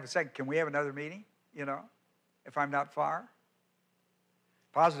need to have a second. Can we have another meeting, if I'm not far?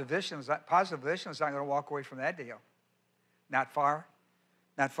 Positive vision is not going to walk away from that deal. Not far?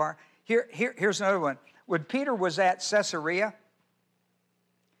 Not far? Here's another one. When Peter was at Caesarea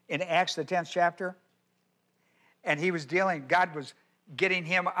in Acts, the 10th chapter, and he was God was getting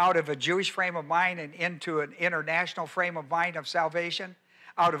him out of a Jewish frame of mind and into an international frame of mind of salvation.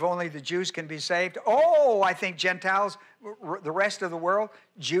 Out of only the Jews can be saved. Oh, I think Gentiles, the rest of the world,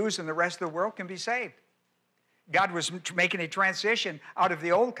 Jews and the rest of the world can be saved. God was making a transition out of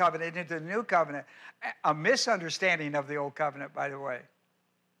the old covenant into the new covenant. A misunderstanding of the old covenant, by the way,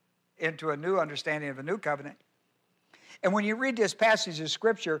 into a new understanding of the new covenant. And when you read this passage of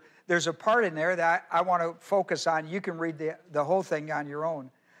Scripture, there's a part in there that I want to focus on. You can read the whole thing on your own.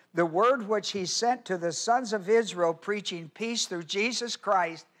 The word which he sent to the sons of Israel, preaching peace through Jesus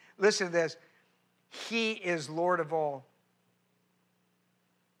Christ. Listen to this. He is Lord of all.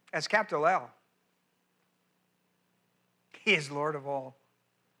 That's capital L. He is Lord of all.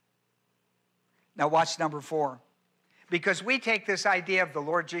 Now watch number 4. Because we take this idea of the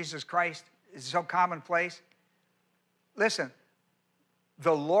Lord Jesus Christ, it's so commonplace. Listen,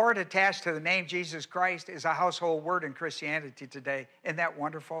 the Lord attached to the name Jesus Christ is a household word in Christianity today. Isn't that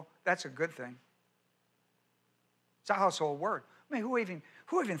wonderful? That's a good thing. It's a household word. I mean,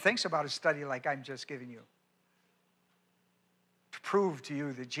 who even thinks about a study like I'm just giving you? To prove to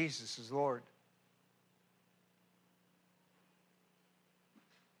you that Jesus is Lord.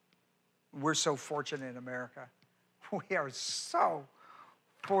 We're so fortunate in America. We are so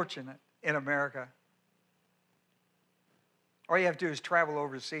fortunate in America. All you have to do is travel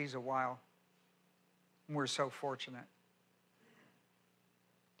overseas a while. And we're so fortunate.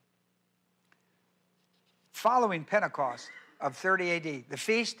 Following Pentecost of 30 AD, the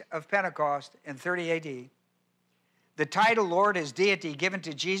Feast of Pentecost in 30 AD, the title Lord as deity given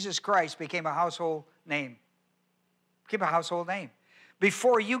to Jesus Christ became a household name. Became a household name.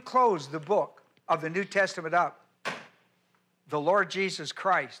 Before you close the book of the New Testament up, the Lord Jesus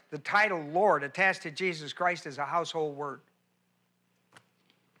Christ, the title Lord attached to Jesus Christ is a household word.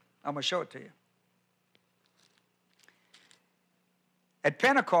 I'm going to show it to you. At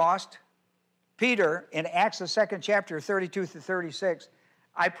Pentecost, Peter, in Acts the 2nd chapter, 32 to 36,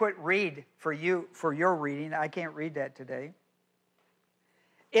 I put read for you, for your reading. I can't read that today.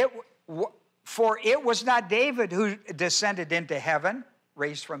 For it was not David who descended into heaven,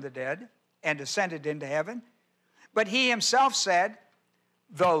 raised from the dead, and descended into heaven, but he himself said,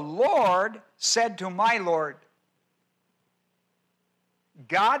 the Lord said to my Lord.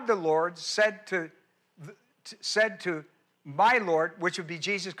 God the Lord said to my Lord, which would be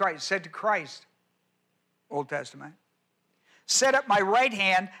Jesus Christ, said to Christ, Old Testament, set up my right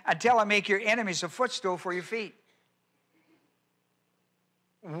hand until I make your enemies a footstool for your feet.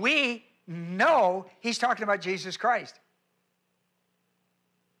 We know he's talking about Jesus Christ.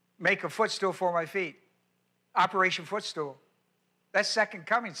 Make a footstool for my feet. Operation Footstool. That's second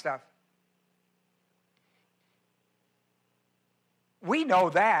coming stuff. We know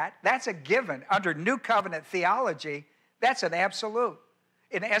that. That's a given. Under New Covenant theology, that's an absolute.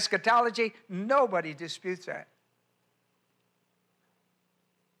 In eschatology, nobody disputes that.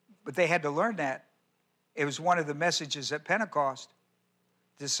 But they had to learn that. It was one of the messages at Pentecost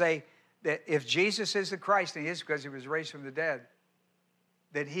to say that if Jesus is the Christ, and he is because he was raised from the dead,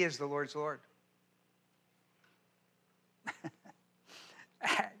 that he is the Lord's Lord.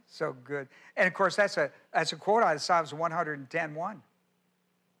 So good. And of course, that's a quote out of Psalms 110:1.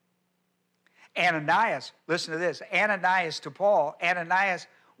 Ananias, listen to this. Ananias to Paul. Ananias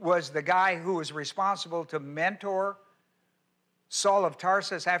was the guy who was responsible to mentor Saul of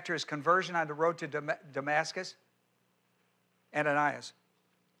Tarsus after his conversion on the road to Damascus. Ananias.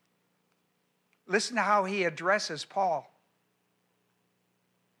 Listen to how he addresses Paul.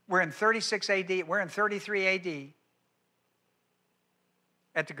 We're in 36 AD. We're in 33 AD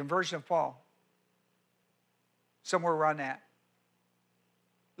at the conversion of Paul. Somewhere around that.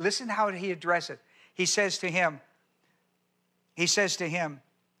 Listen how he addresses it. He says to him,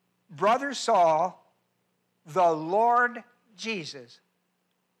 Brother Saul, the Lord Jesus.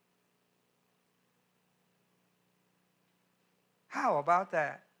 How about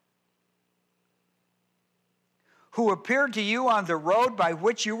that? Who appeared to you on the road by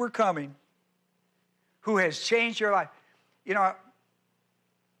which you were coming, who has changed your life. You know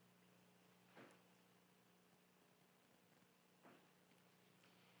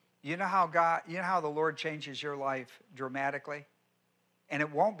how the Lord changes your life dramatically? And it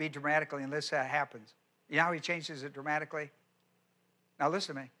won't be dramatically unless that happens. You know how he changes it dramatically? Now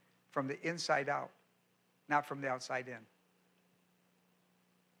listen to me. From the inside out, not from the outside in.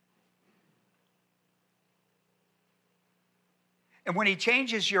 And when he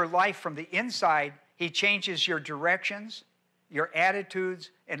changes your life from the inside, he changes your directions, your attitudes,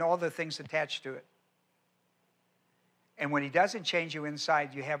 and all the things attached to it. And when he doesn't change you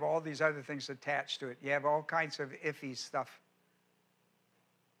inside, you have all these other things attached to it. You have all kinds of iffy stuff.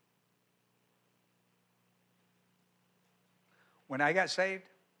 When I got saved,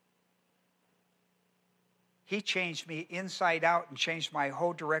 he changed me inside out and changed my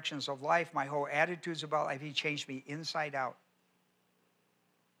whole directions of life, my whole attitudes about life. He changed me inside out.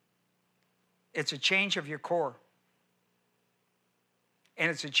 It's a change of your core.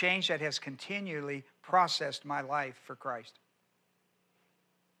 And it's a change that has continually processed my life for Christ.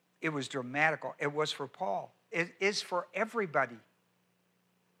 It was dramatical. It was for Paul. It is for everybody.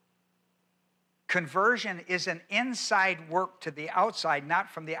 Conversion is an inside work to the outside, not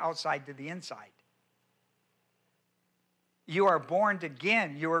from the outside to the inside. You are born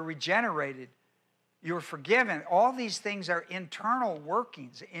again. You are regenerated. You are forgiven. All these things are internal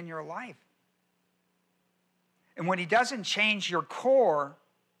workings in your life. And when he doesn't change your core,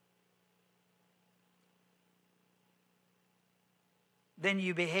 then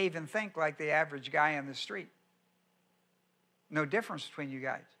you behave and think like the average guy on the street. No difference between you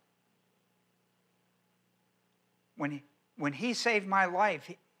guys. When he saved my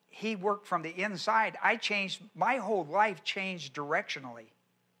life, he worked from the inside. My whole life changed directionally.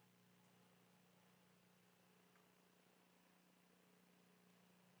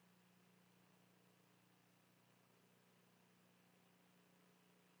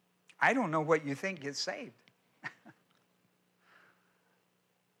 I don't know what you think gets saved.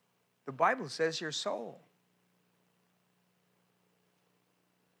 The Bible says your soul.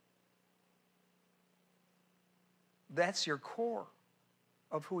 That's your core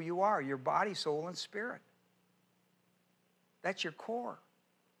of who you are, your body, soul, and spirit. That's your core.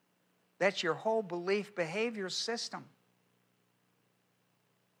 That's your whole belief behavior system.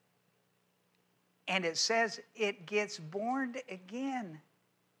 And it says it gets born again.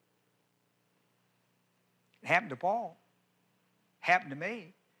 It happened to Paul. Happened to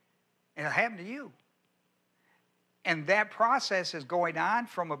me. And it happened to you. And that process is going on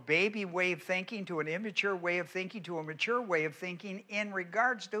from a baby way of thinking to an immature way of thinking to a mature way of thinking in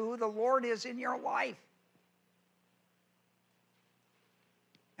regards to who the Lord is in your life.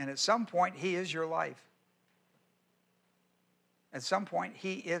 And at some point, he is your life. At some point,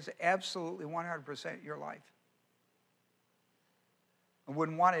 he is absolutely 100% your life. I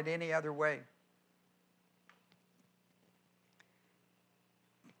wouldn't want it any other way.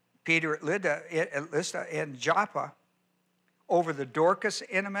 Peter at Lydda in Joppa, over the Dorcas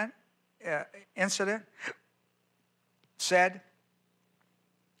incident, said,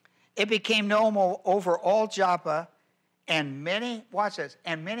 it became known over all Joppa, and many, watch this,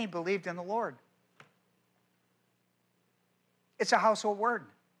 and many believed in the Lord. It's a household word.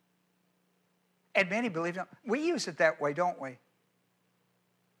 And many believed in it. We use it that way, don't we?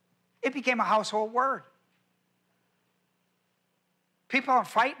 It became a household word. People aren't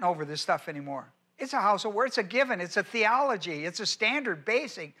fighting over this stuff anymore. It's a household word. It's a given. It's a theology. It's a standard,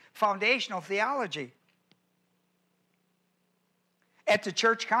 basic, foundational theology. At the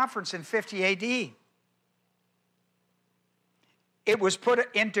church conference in 50 AD, it was put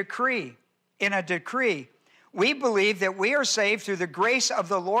in a decree. We believe that we are saved through the grace of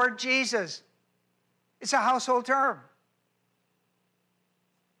the Lord Jesus. It's a household term.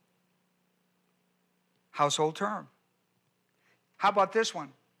 Household term. How about this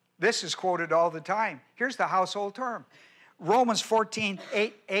one? This is quoted all the time. Here's the household term. Romans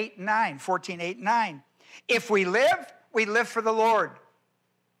 14:8-9. If we live for the Lord.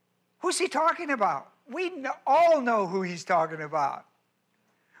 Who's he talking about? all know who he's talking about.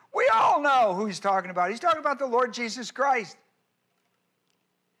 We all know who he's talking about. He's talking about the Lord Jesus Christ.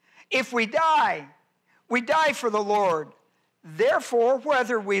 If we die for the Lord. Therefore,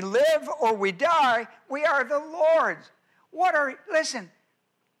 whether we live or we die, we are the Lord's. Listen,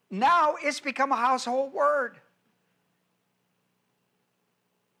 now it's become a household word.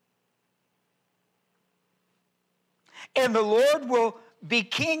 And the Lord will be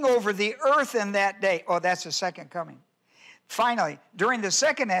king over the earth in that day. Oh, that's the second coming. Finally, during the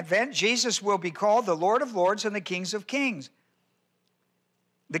second advent, Jesus will be called the Lord of Lords and the King of Kings.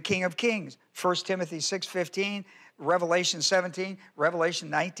 The King of Kings. 1 Timothy 6:15, Revelation 17, Revelation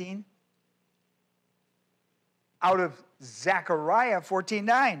 19. Out of Zechariah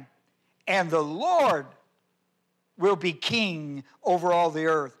 14:9. And the Lord will be king over all the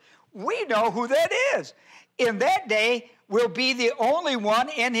earth. We know who that is. In that day will be the only one,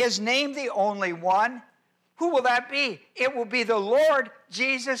 in his name the only one. Who will that be? It will be the Lord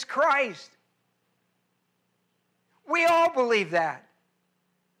Jesus Christ. We all believe that.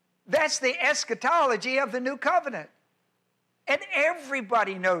 That's the eschatology of the new covenant. And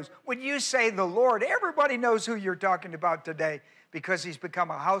everybody knows. When you say the Lord, everybody knows who you're talking about today because he's become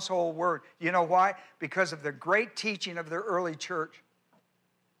a household word. You know why? Because of the great teaching of the early church.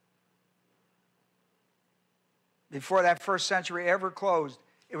 Before that first century ever closed,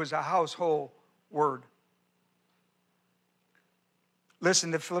 it was a household word.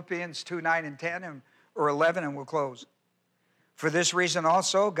 Listen to Philippians 2:9 and 10 or 11 and we'll close. For this reason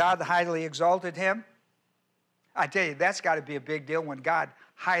also, God highly exalted him. I tell you, that's got to be a big deal when God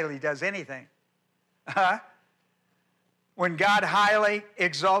highly does anything. When God highly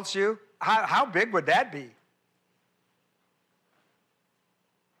exalts you, how big would that be?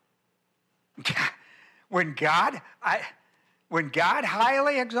 When God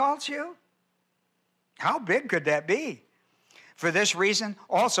highly exalts you, how big could that be? For this reason,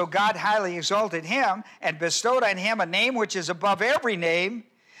 also God highly exalted him and bestowed on him a name which is above every name,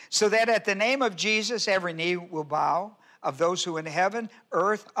 so that at the name of Jesus every knee will bow, of those who in heaven,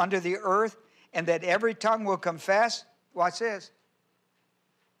 earth, under the earth, and that every tongue will confess, watch this,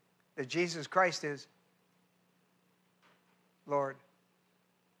 that Jesus Christ is Lord.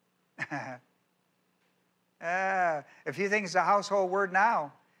 If you think it's a household word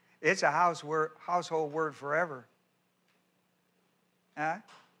now, it's a household word forever.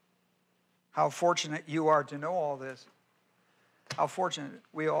 How fortunate you are to know all this. How fortunate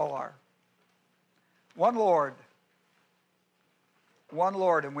we all are. One Lord,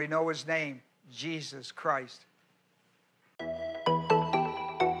 and we know his name, Jesus Christ.